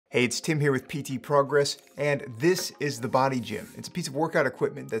Hey, it's Tim here with PT Progress, and this is the BodyGym. It's a piece of workout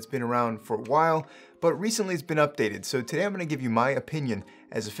equipment that's been around for a while, but recently it's been updated. So today I'm going to give you my opinion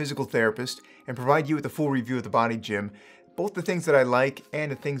as a physical therapist and provide you with a full review of the BodyGym, both the things that I like and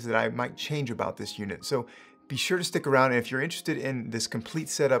the things that I might change about this unit. So be sure to stick around, and if you're interested in this complete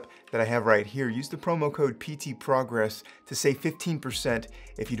setup that I have right here, use the promo code PT Progress to save 15%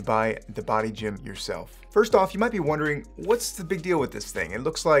 if you buy the BodyGym yourself. First off, you might be wondering, what's the big deal with this thing? It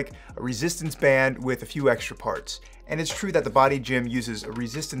looks like a resistance band with a few extra parts. And it's true that the BodyGym uses a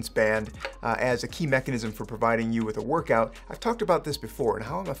resistance band as a key mechanism for providing you with a workout. I've talked about this before and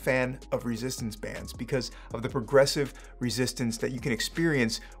how I'm a fan of resistance bands because of the progressive resistance that you can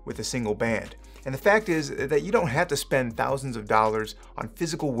experience with a single band. And the fact is that you don't have to spend thousands of dollars on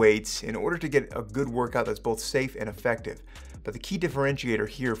physical weights in order to get a good workout that's both safe and effective. But the key differentiator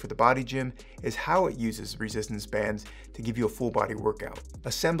here for the BodyGym is how it uses resistance bands to give you a full body workout.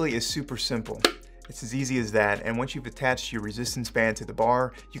 Assembly is super simple. It's as easy as that, and once you've attached your resistance band to the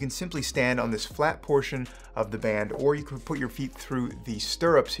bar, you can simply stand on this flat portion of the band, or you can put your feet through the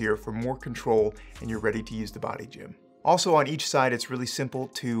stirrups here for more control, and you're ready to use the BodyGym. Also on each side, it's really simple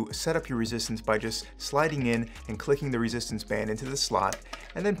to set up your resistance by just sliding in and clicking the resistance band into the slot,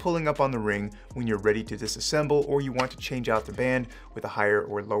 and then pulling up on the ring when you're ready to disassemble or you want to change out the band with a higher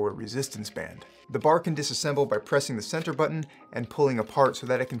or lower resistance band. The bar can disassemble by pressing the center button and pulling apart so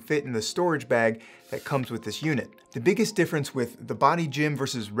that it can fit in the storage bag that comes with this unit. The biggest difference with the BodyGym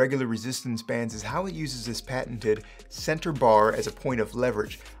versus regular resistance bands is how it uses this patented center bar as a point of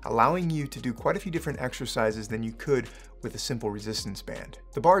leverage, allowing you to do quite a few different exercises than you could with a simple resistance band.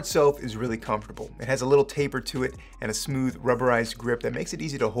 The bar itself is really comfortable. It has a little taper to it and a smooth rubberized grip that makes it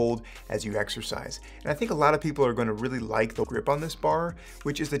easy to hold as you exercise. And I think a lot of people are going to really like the grip on this bar,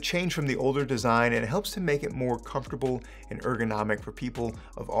 which is the change from the older design, and it helps to make it more comfortable and ergonomic for people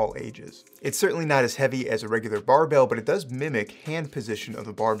of all ages. It's certainly not as heavy as a regular barbell, but it does mimic hand position of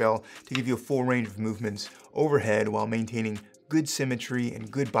the barbell to give you a full range of movements overhead while maintaining good symmetry and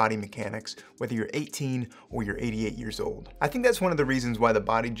good body mechanics, whether you're 18 or you're 88 years old. I think that's one of the reasons why the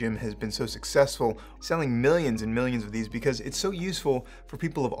BodyGym has been so successful, selling millions and millions of these, because it's so useful for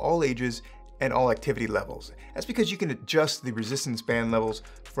people of all ages and all activity levels. That's because you can adjust the resistance band levels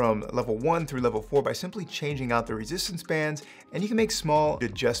from level 1 through level 4 by simply changing out the resistance bands, and you can make small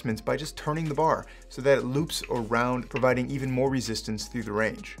adjustments by just turning the bar so that it loops around, providing even more resistance through the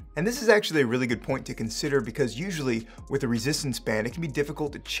range. And this is actually a really good point to consider, because usually with a resistance band, it can be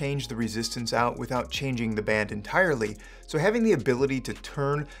difficult to change the resistance out without changing the band entirely. So having the ability to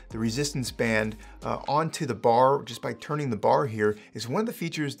turn the resistance band onto the bar just by turning the bar here is one of the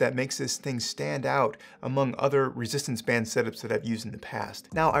features that makes this thing stand out among other resistance band setups that I've used in the past.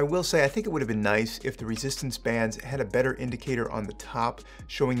 Now, I will say I think it would have been nice if the resistance bands had a better indicator on the top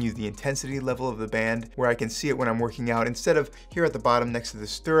showing you the intensity level of the band, where I can see it when I'm working out, instead of here at the bottom next to the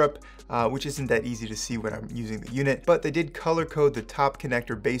stirrup, which isn't that easy to see when I'm using the unit. But they did color code the top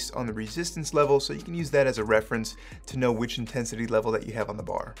connector based on the resistance level, so you can use that as a reference to know which intensity level that you have on the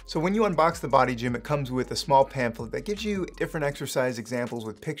bar. So when you unbox the BodyGym, it comes with a small pamphlet that gives you different exercise examples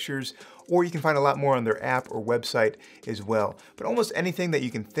with pictures, or you can find a lot more on their app or website as well. But almost anything that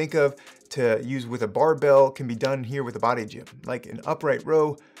you can think of to use with a barbell can be done here with the BodyGym, like an upright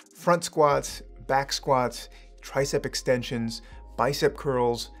row, front squats, back squats, tricep extensions, bicep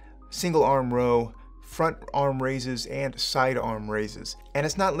curls, single arm row, front arm raises, and side arm raises. And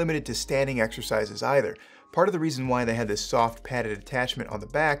it's not limited to standing exercises either. Part of the reason why they had this soft padded attachment on the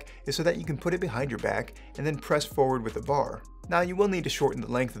back is so that you can put it behind your back and then press forward with the bar. Now, you will need to shorten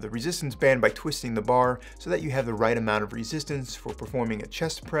the length of the resistance band by twisting the bar so that you have the right amount of resistance for performing a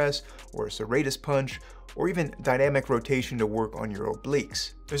chest press or a serratus punch, or even dynamic rotation to work on your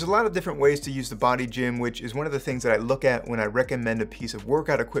obliques. There's a lot of different ways to use the BodyGym, which is one of the things that I look at when I recommend a piece of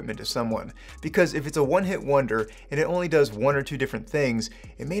workout equipment to someone. Because if it's a one-hit wonder and it only does one or two different things,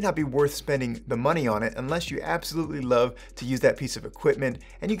 it may not be worth spending the money on it unless you absolutely love to use that piece of equipment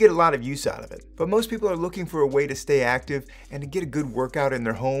and you get a lot of use out of it. But most people are looking for a way to stay active and to get a good workout in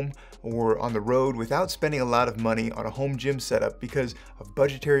their home or on the road without spending a lot of money on a home gym setup because of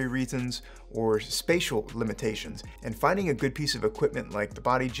budgetary reasons or spatial limitations. And finding a good piece of equipment like the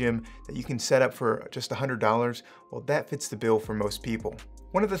BodyGym that you can set up for just $100, well, that fits the bill for most people.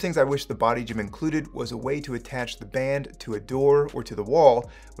 One of the things I wish the BodyGym included was a way to attach the band to a door or to the wall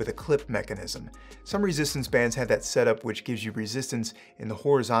with a clip mechanism. Some resistance bands have that setup, which gives you resistance in the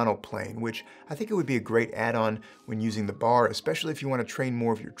horizontal plane, which I think it would be a great add-on when using the bar, especially if you want to train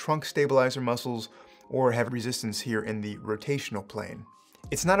more of your trunk stabilizer muscles or have resistance here in the rotational plane.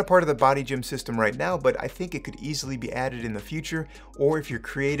 It's not a part of the BodyGym system right now, but I think it could easily be added in the future, or if you're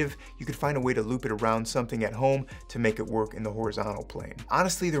creative, you could find a way to loop it around something at home to make it work in the horizontal plane.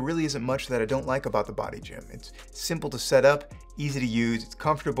 Honestly, there really isn't much that I don't like about the BodyGym. It's simple to set up, easy to use, it's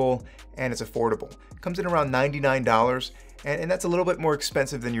comfortable, and it's affordable. It comes in around $99, and that's a little bit more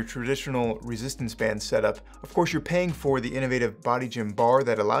expensive than your traditional resistance band setup. Of course, you're paying for the innovative BodyGym bar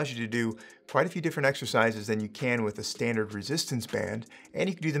that allows you to do quite a few different exercises than you can with a standard resistance band, and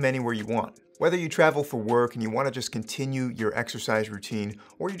you can do them anywhere you want. Whether you travel for work and you want to just continue your exercise routine,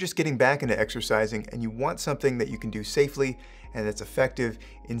 or you're just getting back into exercising and you want something that you can do safely and that's effective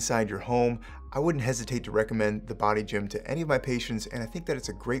inside your home, I wouldn't hesitate to recommend the BodyGym to any of my patients, and I think that it's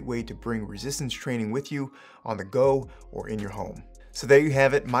a great way to bring resistance training with you on the go or in your home. So there you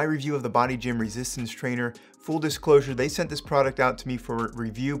have it, my review of the BodyGym Resistance Trainer. Full disclosure, they sent this product out to me for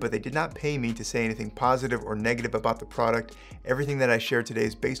review, but they did not pay me to say anything positive or negative about the product. Everything that I share today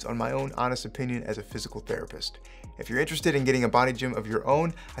is based on my own honest opinion as a physical therapist. If you're interested in getting a BodyGym of your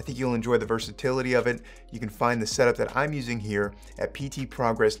own, I think you'll enjoy the versatility of it. You can find the setup that I'm using here at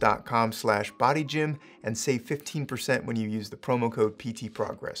ptprogress.com/bodygym and save 15% when you use the promo code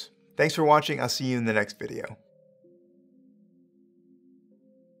PTProgress. Thanks for watching, I'll see you in the next video.